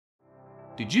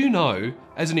Did you know,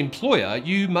 as an employer,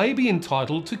 you may be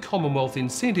entitled to Commonwealth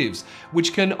incentives,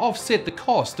 which can offset the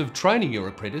cost of training your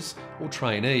apprentice or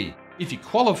trainee? If you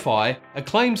qualify, a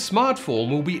Claim SmartForm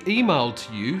will be emailed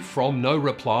to you from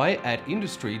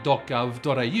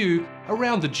noreply@industry.gov.au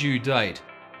around the due date.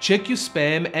 Check your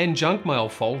spam and junk mail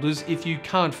folders if you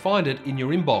can't find it in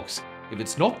your inbox. If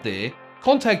it's not there,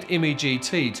 contact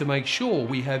MEGT to make sure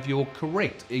we have your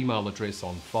correct email address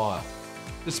on file.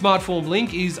 The SmartForm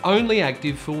link is only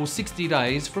active for 60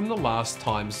 days from the last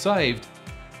time saved,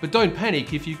 but don't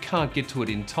panic if you can't get to it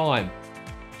in time.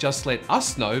 Just let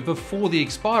us know before the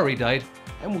expiry date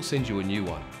and we'll send you a new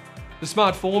one. The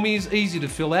SmartForm is easy to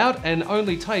fill out and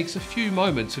only takes a few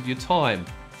moments of your time.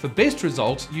 For best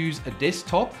results, use a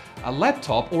desktop, a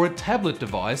laptop or a tablet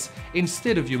device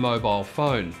instead of your mobile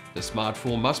phone. The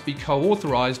SmartForm must be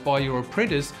co-authorised by your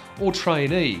apprentice or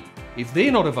trainee. If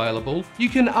they're not available, you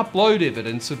can upload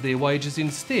evidence of their wages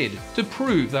instead to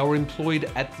prove they were employed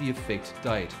at the effect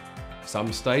date.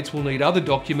 Some states will need other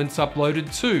documents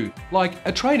uploaded too, like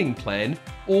a training plan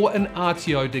or an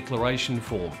RTO declaration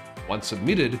form. Once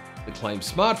submitted, the Claim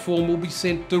SmartForm will be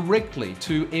sent directly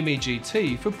to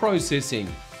MEGT for processing.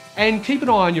 And keep an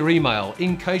eye on your email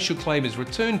in case your claim is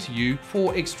returned to you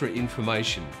for extra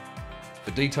information.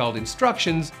 For detailed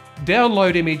instructions,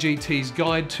 download MEGT's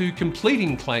guide to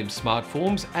completing Claim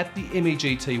SmartForms at the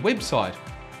MEGT website.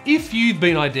 If you've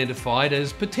been identified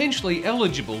as potentially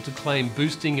eligible to claim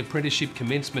Boosting Apprenticeship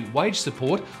Commencement Wage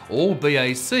Support, or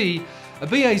BAC, a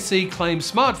BAC Claim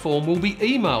SmartForm will be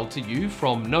emailed to you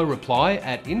from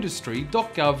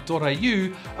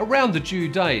noreply@industry.gov.au around the due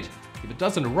date. If it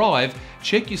doesn't arrive,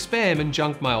 check your spam and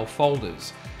junk mail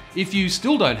folders. If you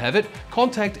still don't have it,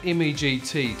 contact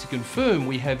MEGT to confirm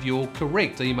we have your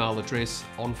correct email address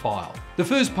on file. The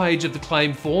first page of the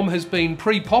claim form has been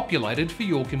pre-populated for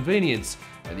your convenience,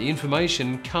 and the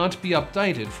information can't be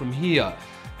updated from here.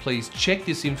 Please check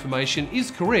this information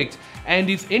is correct, and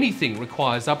if anything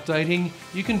requires updating,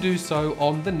 you can do so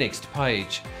on the next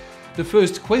page. The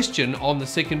first question on the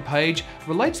second page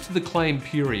relates to the claim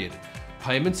period.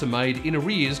 Payments are made in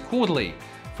arrears quarterly.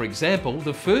 For example,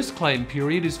 the first claim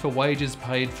period is for wages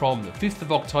paid from the 5th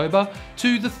of October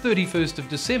to the 31st of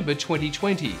December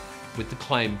 2020, with the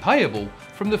claim payable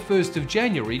from the 1st of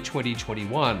January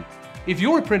 2021. If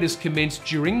your apprentice commenced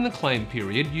during the claim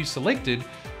period you selected,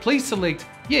 please select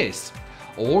Yes.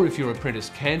 Or if your apprentice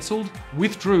cancelled,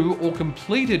 withdrew or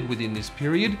completed within this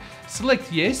period,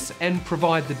 select Yes and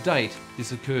provide the date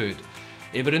this occurred.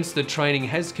 Evidence that training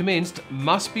has commenced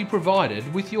must be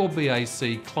provided with your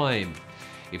BAC claim.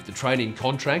 If the training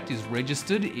contract is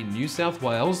registered in New South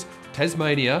Wales,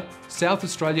 Tasmania, South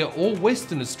Australia or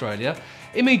Western Australia,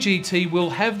 MEGT will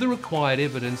have the required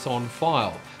evidence on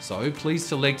file, so please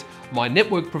select My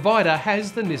Network Provider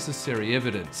has the necessary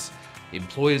evidence.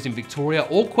 Employers in Victoria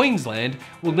or Queensland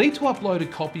will need to upload a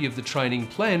copy of the training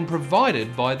plan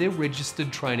provided by their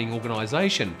registered training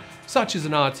organisation, such as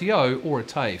an RTO or a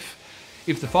TAFE.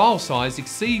 If the file size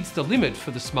exceeds the limit for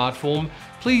the SmartForm,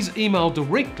 please email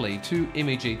directly to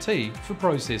MEGT for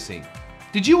processing.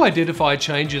 Did you identify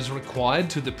changes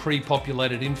required to the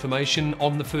pre-populated information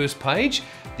on the first page?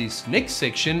 This next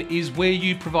section is where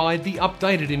you provide the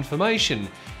updated information,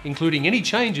 including any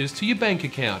changes to your bank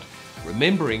account,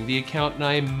 remembering the account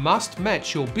name must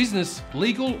match your business,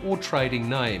 legal or trading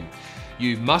name.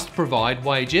 You must provide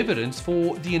wage evidence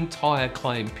for the entire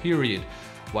claim period.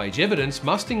 Wage evidence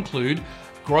must include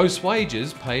gross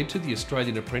wages paid to the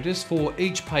Australian apprentice for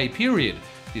each pay period.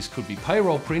 This could be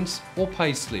payroll prints or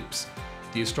pay slips.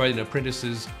 The Australian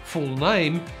apprentice's full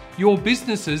name, your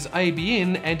business's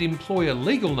ABN and employer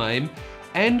legal name,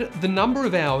 and the number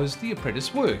of hours the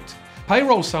apprentice worked.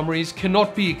 Payroll summaries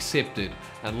cannot be accepted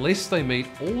unless they meet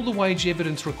all the wage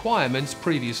evidence requirements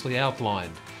previously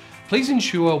outlined. Please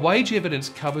ensure wage evidence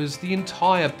covers the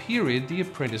entire period the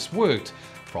apprentice worked,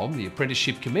 from the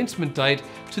apprenticeship commencement date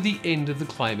to the end of the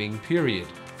claiming period.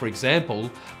 For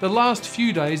example, the last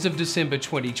few days of December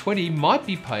 2020 might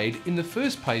be paid in the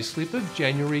first payslip of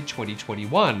January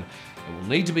 2021 and will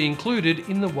need to be included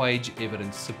in the wage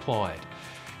evidence supplied.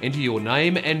 Enter your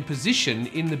name and position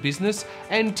in the business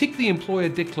and tick the Employer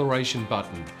Declaration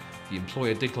button. The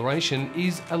Employer Declaration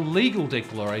is a legal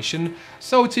declaration,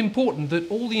 so it's important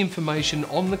that all the information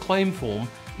on the claim form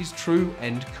is true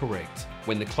and correct.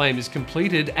 When the claim is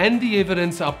completed and the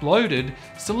evidence uploaded,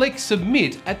 select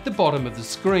Submit at the bottom of the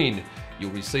screen. You'll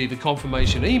receive a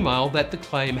confirmation email that the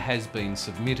claim has been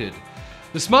submitted.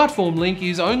 The SmartForm link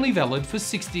is only valid for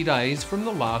 60 days from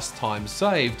the last time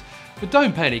saved, but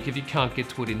don't panic if you can't get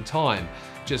to it in time.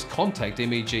 Just contact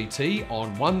MEGT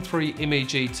on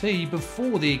 13MEGT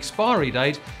before the expiry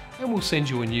date and we'll send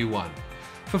you a new one.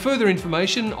 For further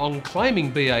information on claiming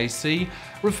BAC,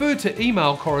 refer to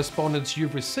email correspondence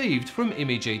you've received from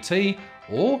MEGT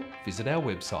or visit our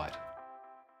website.